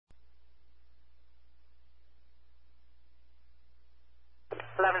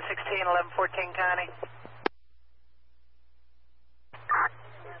1114 County.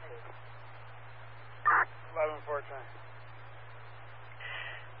 1114.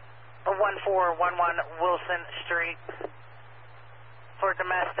 1411 Wilson Street. For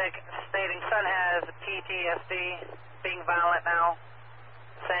domestic, stating son has PTSD, being violent now,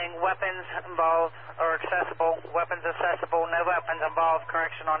 saying weapons involved or accessible, weapons accessible, no weapons involved,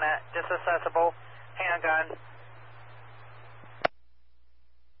 correction on that, just accessible, handgun.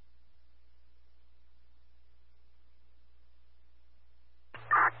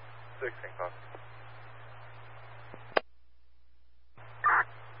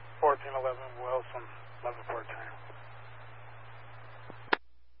 Wilson, 1114.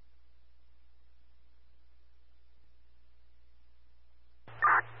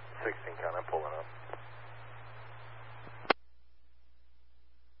 16 County, I'm pulling up.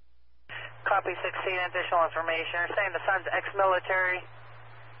 Copy 16, additional information. They're saying the son's ex-military.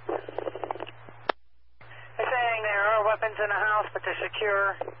 They're saying there are weapons in the house, but they're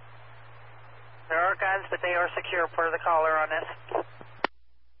secure. There are guns, but they are secure per the caller on this.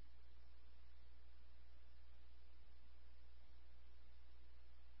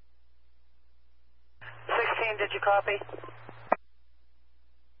 16, did you copy?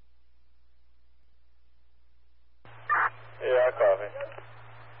 Yeah, I copy.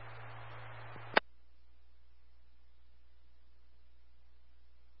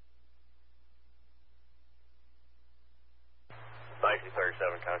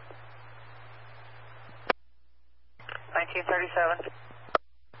 $1937, County. 1937.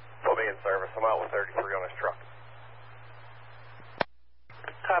 Put me in service. I'm out with 33 on this truck.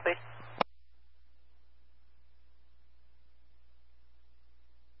 Copy.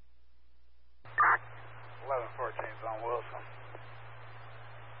 On Wilson.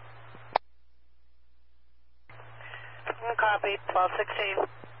 Copy, 1216.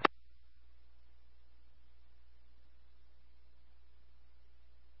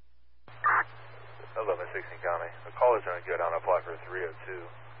 Hello, 16 County. The caller's trying to go down and apply for 302.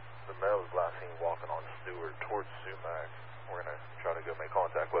 The male was last seen walking on Stewart towards Sumac. We're going to try to go make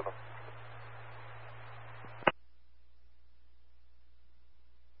contact with him.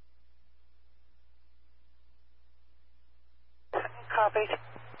 Copy.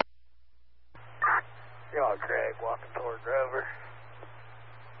 Y'all, Craig, walking toward Grover.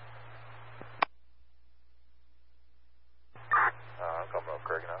 I'm coming up,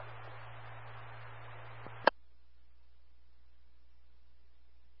 Craig, now.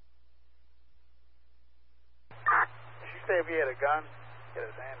 She said if he had a gun, get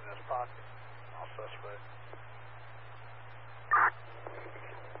his hand in his pocket. All suspect.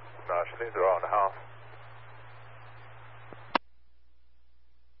 No, she thinks they're all in the house.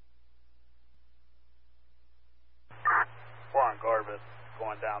 We're on Garbett,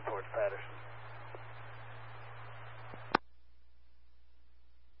 going down towards Patterson.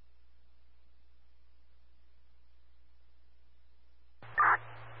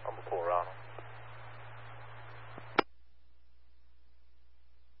 I'm going to pull around him.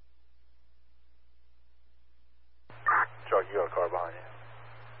 Chuck, you got a car behind you.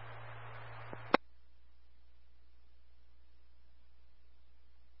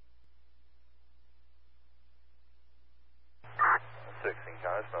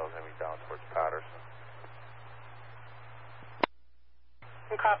 It smells going to be down towards Patterson.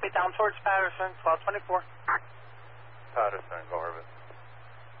 Copy, down towards Patterson, 1224. Patterson, Garvin.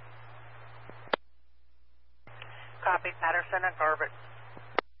 Copy, Patterson and Garbett.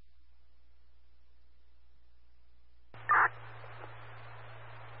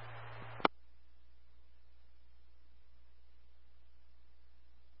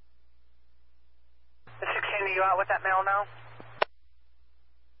 The 16, are you out with that male now?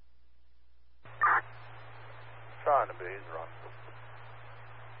 Trying to be, he's running.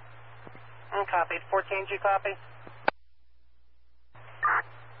 Copy, 14, you copy?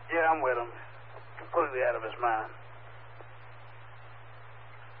 Yeah, I'm with him. Completely out of his mind.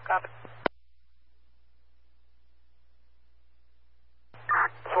 Copy.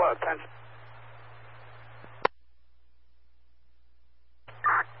 Slow, attention.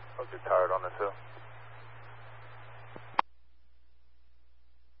 I'll get tired on this hill.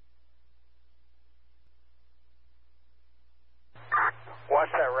 Watch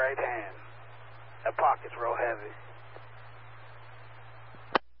that right hand. That pocket's real heavy.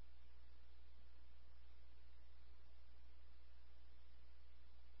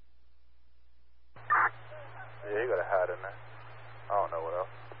 Yeah, you got a hat in there. I don't know what else.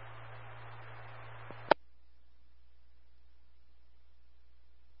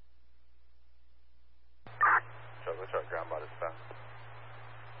 Chuck, let's try to ground by this fence.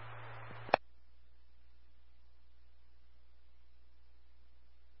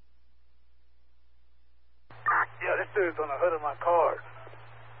 dudes on the hood of my car.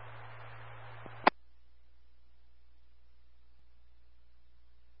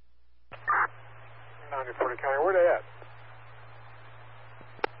 County, where they at?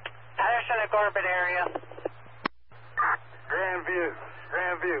 Patterson at Garbett area. Grandview,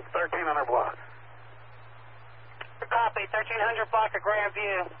 1300 block. Copy, 1300 block of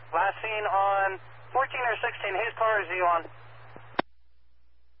Grandview. Last seen on 14 or 16. Whose car is he on?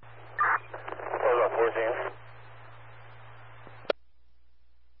 What about 14?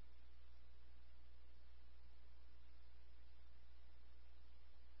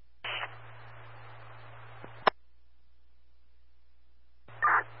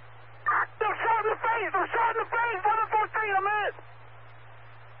 I'm shot in the face! 1114, I'm in!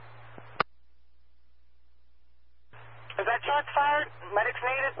 Is that shot fired? Medics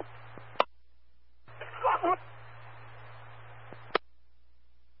needed?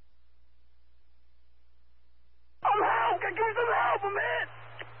 I'm help! Give me some help! I'm in!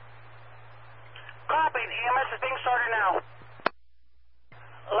 Copy. EMS is being started now.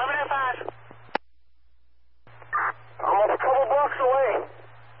 11:05. I'm a couple blocks away.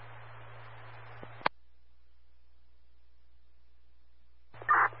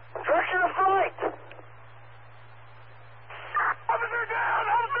 Direction of flight! Officer down!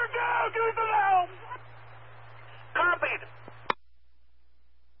 Officer down! Give me some help! Copied.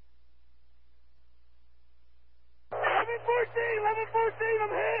 1114,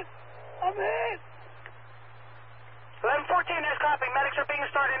 I'm hit! I'm hit! 11:14 is copy. Medics are being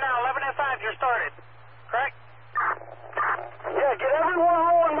started now. 11:05, you're started. Correct? Yeah, get everyone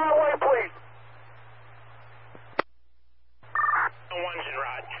rolling my way, please. One's in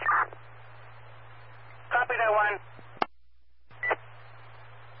rod. Copy that one.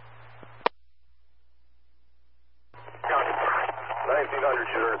 County, 1900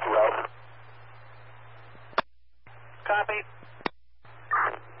 shooter at route. Copy.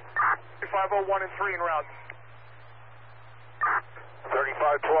 501 and 3 en route.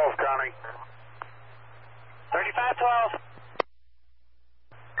 3512, County. 3512.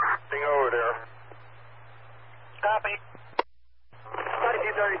 Thing over there. Copy.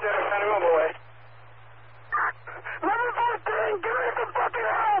 1937, County, on my way. 1114, give me some fucking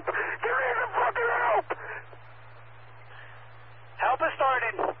help! Give me some fucking help! Help is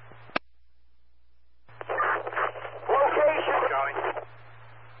started. Location, County.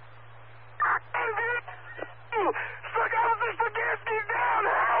 Stuck Officer Spaghetti's down!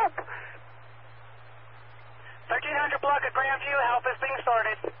 Help! 1300 block of Grandview. Help is being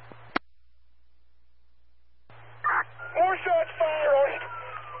started. More shots fired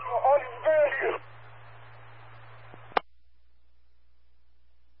on Grandview.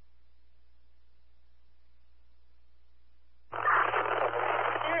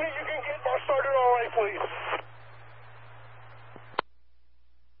 You can get more started all right, please.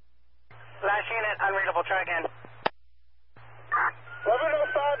 Last unit, unreadable. Try again.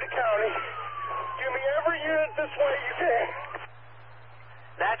 1105 to County. Give me every unit this way you can.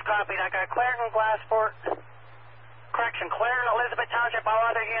 That's copied. I got Clareton, Glassport. Correction, Clareton, Elizabeth Township. All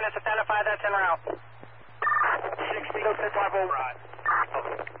other units identified. That's en route. 60-50 right.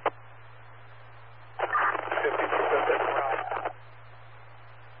 50% that's route.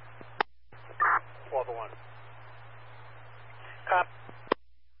 12-1. Cop.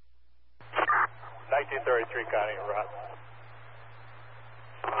 1933 County, right.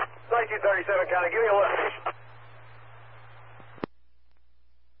 1937 County, give me a lift.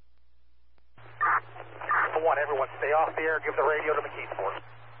 Everyone stay off the air, give the radio to McKeesport.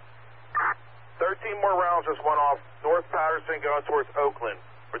 13 more rounds just went off North Patterson going towards Oakland,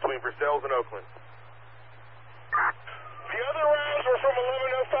 between Versailles and Oakland. The other rounds were from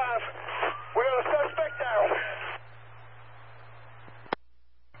 1105. We got a suspect down.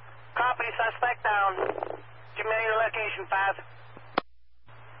 Copy, suspect down. Give me your location, 5.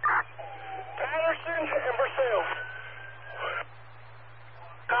 Patterson and Versailles.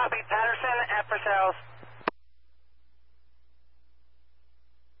 Copy, Patterson at Versailles.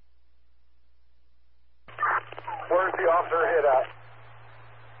 Where's the officer hit at?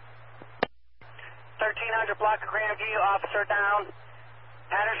 1300 block of Grandview, officer down.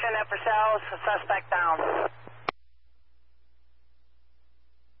 Patterson at Versailles, suspect down.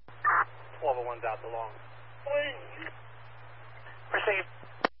 12-1's out the long. Proceed.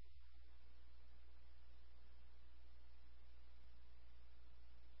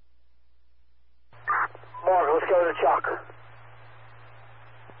 Morgan, let's go to the chalker.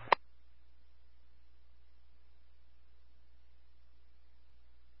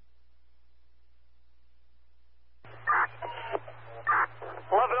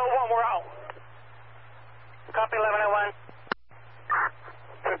 Copy, 1101.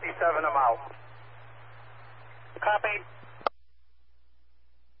 I'm out. Copied.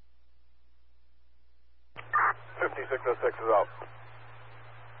 5606 is out.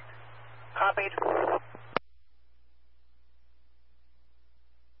 Copied.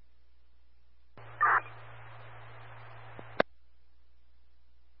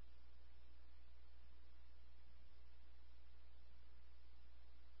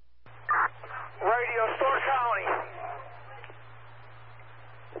 Radio, Store County.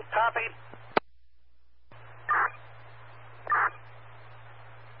 Copied.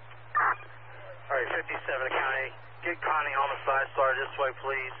 All right, 57 County. Get Connie homicide started this way,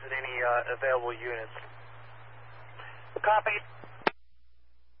 please, and any available units. Copied.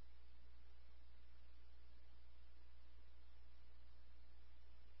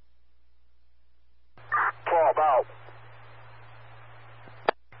 Out.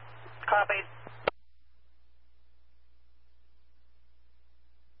 Copied.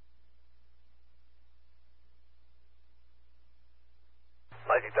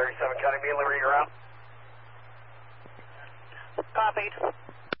 County, Mealy, reader out. Copied.